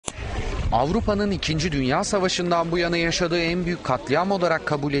Avrupa'nın 2. Dünya Savaşı'ndan bu yana yaşadığı en büyük katliam olarak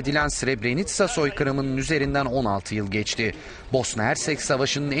kabul edilen Srebrenitsa soykırımının üzerinden 16 yıl geçti. Bosna-Hersek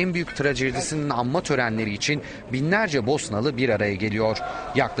Savaşı'nın en büyük trajedisinin anma törenleri için binlerce Bosnalı bir araya geliyor.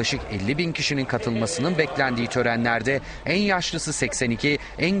 Yaklaşık 50 bin kişinin katılmasının beklendiği törenlerde en yaşlısı 82,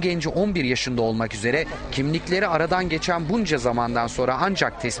 en genci 11 yaşında olmak üzere kimlikleri aradan geçen bunca zamandan sonra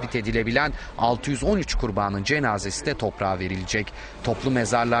ancak tespit edilebilen 613 kurbanın cenazesi de toprağa verilecek. Toplu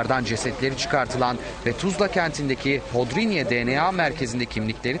mezarlardan cesetleri çıkartılan ve Tuzla kentindeki Podrinye DNA Merkezi'nde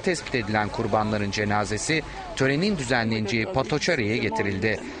kimlikleri tespit edilen kurbanların cenazesi törenin düzenleneceği Potoçari'ye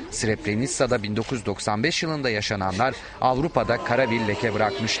getirildi. Srebrenitsa'da 1995 yılında yaşananlar Avrupa'da kara bir leke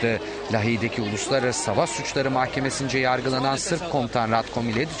bırakmıştı. Lahey'deki Uluslararası Savaş Suçları Mahkemesi'nce yargılanan Sırp komutan Ratko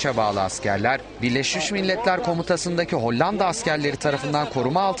Mladiç'e bağlı askerler, Birleşmiş Milletler komutasındaki Hollanda askerleri tarafından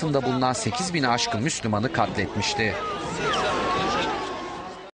koruma altında bulunan 8.000'i aşkın Müslüman'ı katletmişti.